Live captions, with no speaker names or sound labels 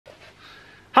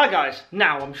Hi guys,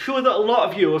 now I'm sure that a lot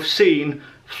of you have seen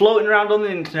floating around on the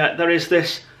internet there is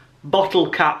this bottle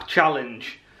cap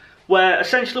challenge where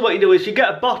essentially what you do is you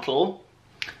get a bottle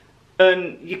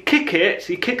and you kick it,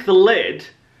 so you kick the lid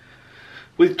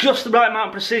with just the right amount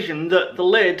of precision that the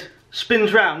lid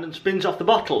spins round and spins off the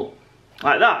bottle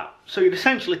like that. So you're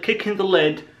essentially kicking the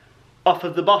lid off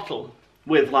of the bottle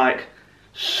with like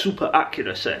super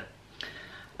accuracy.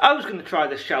 I was going to try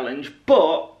this challenge,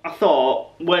 but I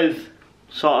thought with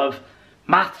sort of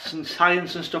maths and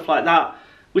science and stuff like that,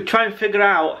 we'd try and figure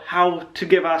out how to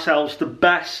give ourselves the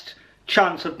best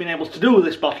chance of being able to do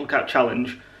this bottle cap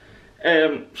challenge.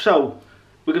 So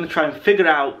we're going to try and figure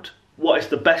out what is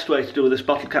the best way to do this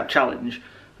bottle cap challenge.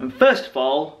 And first of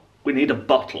all, we need a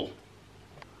bottle.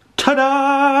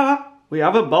 Ta-da! We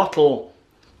have a bottle.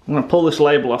 I'm going to pull this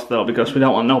label off though because we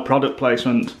don't want no product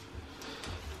placement.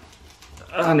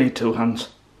 I need two hands.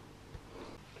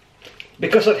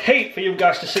 Because I'd hate for you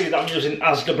guys to see that I'm using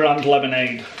Asda brand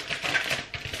lemonade.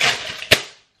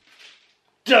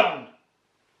 Done!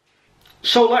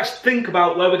 So let's think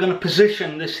about where we're going to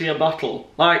position this here bottle.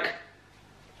 Like,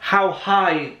 how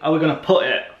high are we going to put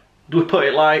it? Do we put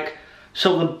it like,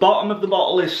 so the bottom of the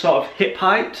bottle is sort of hip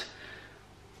height?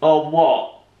 Or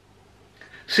what?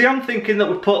 See, I'm thinking that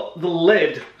we put the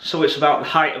lid so it's about the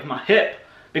height of my hip.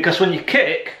 Because when you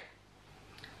kick,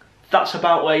 that's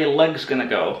about where your leg's going to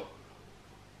go.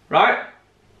 Right?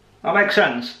 That makes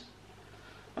sense?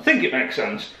 I think it makes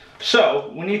sense. So,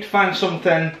 we need to find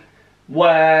something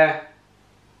where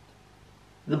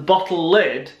the bottle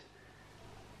lid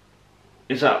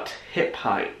is at hip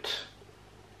height.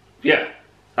 Yeah,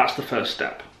 that's the first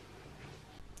step.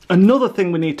 Another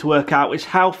thing we need to work out is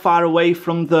how far away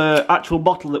from the actual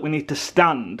bottle that we need to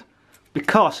stand,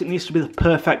 because it needs to be the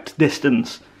perfect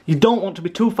distance. You don't want to be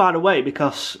too far away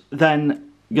because then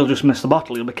you'll just miss the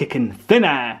bottle, you'll be kicking thin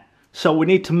air. So we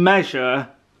need to measure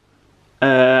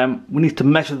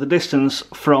the distance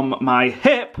from my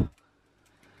hip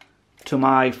to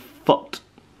my foot.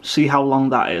 See how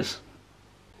long that is.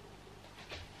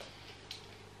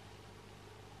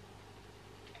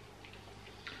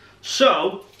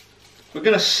 So we're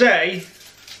gonna say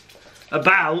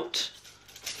about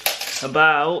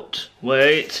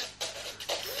wait,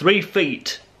 3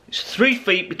 feet. It's 3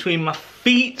 feet between my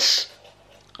feet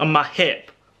and my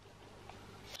hip.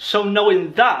 So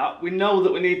knowing that, we know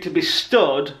that we need to be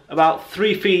stood about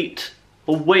 3 feet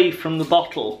away from the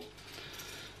bottle.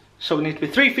 So we need to be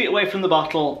 3 feet away from the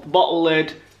bottle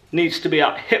lid needs to be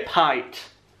at hip height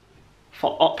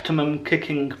for optimum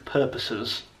kicking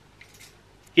purposes.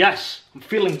 Yes, I'm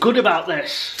feeling good about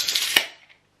this.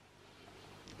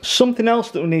 Something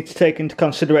else that we need to take into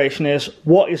consideration is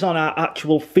what is on our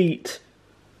actual feet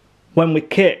when we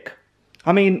kick.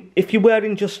 I mean, if you're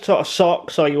wearing just sort of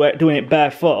socks or you're doing it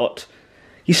barefoot,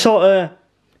 you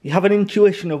have an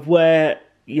intuition of where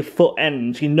your foot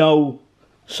ends. You know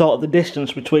sort of the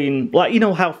distance between, like, you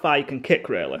know how far you can kick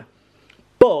really.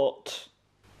 But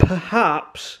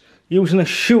perhaps using a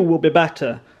shoe will be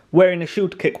better. Wearing a shoe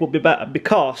to kick will be better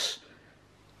because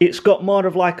it's got more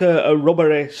of like a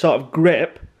rubbery sort of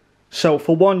grip. So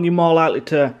for one, you're more likely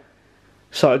to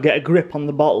sort of get a grip on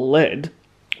the bottle lid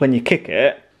when you kick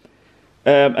it.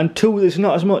 And two, there's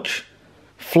not as much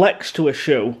flex to a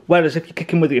shoe. Whereas if you're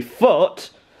kicking with your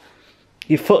foot's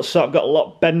sort of got a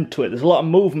lot bend to it. There's a lot of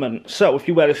movement. So if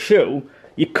you wear a shoe,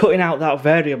 you're cutting out that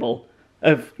variable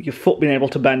of your foot being able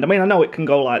to bend. I mean, I know it can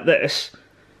go like this.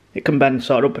 It can bend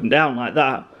sort of up and down like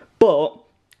that. But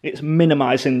it's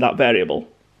minimising that variable.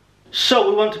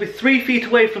 So we want to be 3 feet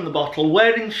away from the bottle.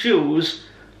 Wearing shoes,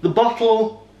 the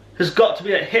bottle has got to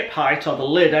be at hip height, or the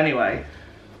lid anyway.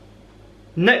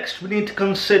 Next, we need to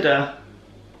consider,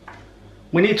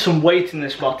 we need some weight in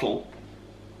this bottle.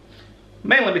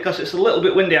 Mainly because it's a little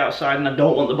bit windy outside and I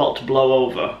don't want the bottle to blow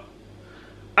over.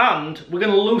 And we're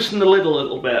going to loosen the lid a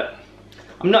little bit.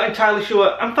 I'm not entirely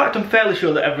sure, in fact I'm fairly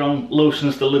sure that everyone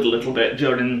loosens the lid a little bit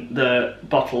during the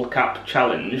bottle cap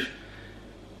challenge.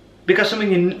 Because I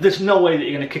mean, there's no way that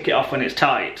you're going to kick it off when it's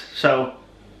tight. So,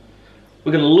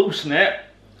 we're going to loosen it.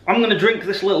 I'm going to drink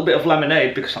this little bit of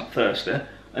lemonade because I'm thirsty.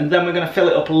 And then we're going to fill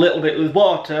it up a little bit with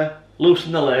water,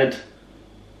 loosen the lid.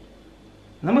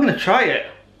 And then we're going to try it.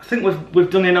 I think we've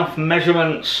done enough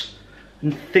measurements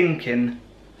and thinking.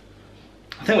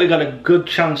 I think we've got a good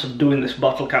chance of doing this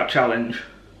bottle cap challenge.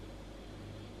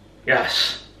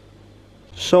 Yes.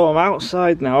 So I'm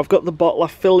outside now. I've got the bottle. I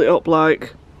filled it up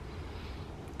like,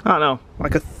 I don't know,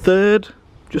 like a third,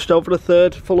 just over a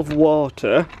third full of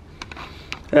water.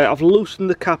 I've loosened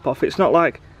the cap off. It's not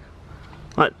like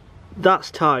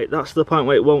that's tight. That's the point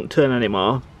where it won't turn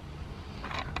anymore.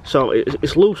 So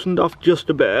it's loosened off just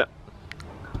a bit.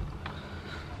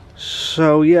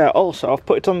 So yeah, also I've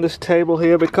put it on this table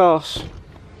here because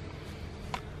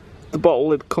the bottle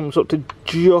lid comes up to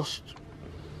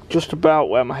just about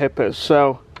where my hip is,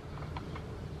 so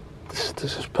this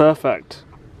is perfect.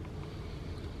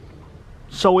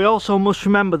 So we also must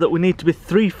remember that we need to be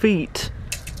 3 feet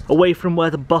away from where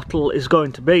the bottle is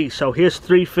going to be. So here's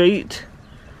 3 feet.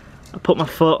 I put my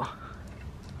foot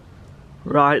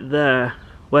right there.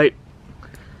 Wait,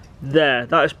 there.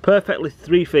 That is perfectly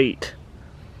 3 feet.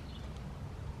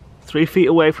 3 feet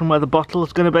away from where the bottle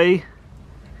is going to be.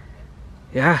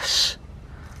 Yes,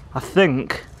 I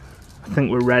think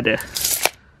we're ready.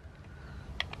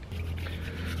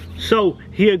 So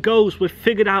here goes. We've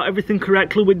figured out everything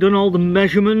correctly. We've done all the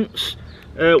measurements.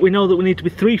 We know that we need to be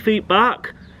 3 feet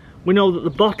back. We know that the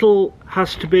bottle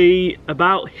has to be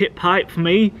about hip height for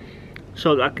me,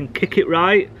 so that I can kick it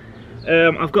right.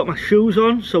 I've got my shoes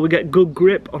on, so we get good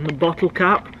grip on the bottle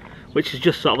cap, which is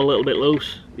just sort of a little bit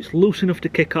loose. It's loose enough to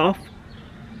kick off.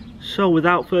 So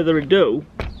without further ado,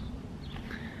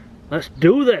 let's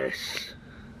do this.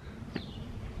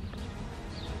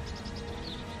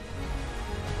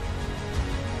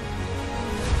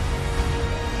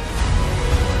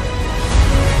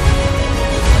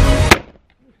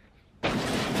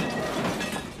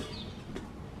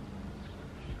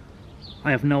 I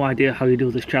have no idea how you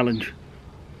do this challenge.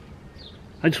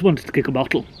 I just wanted to kick a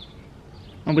bottle.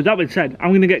 And with that being said, I'm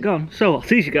going to get gone. So I'll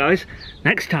see you guys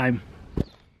next time.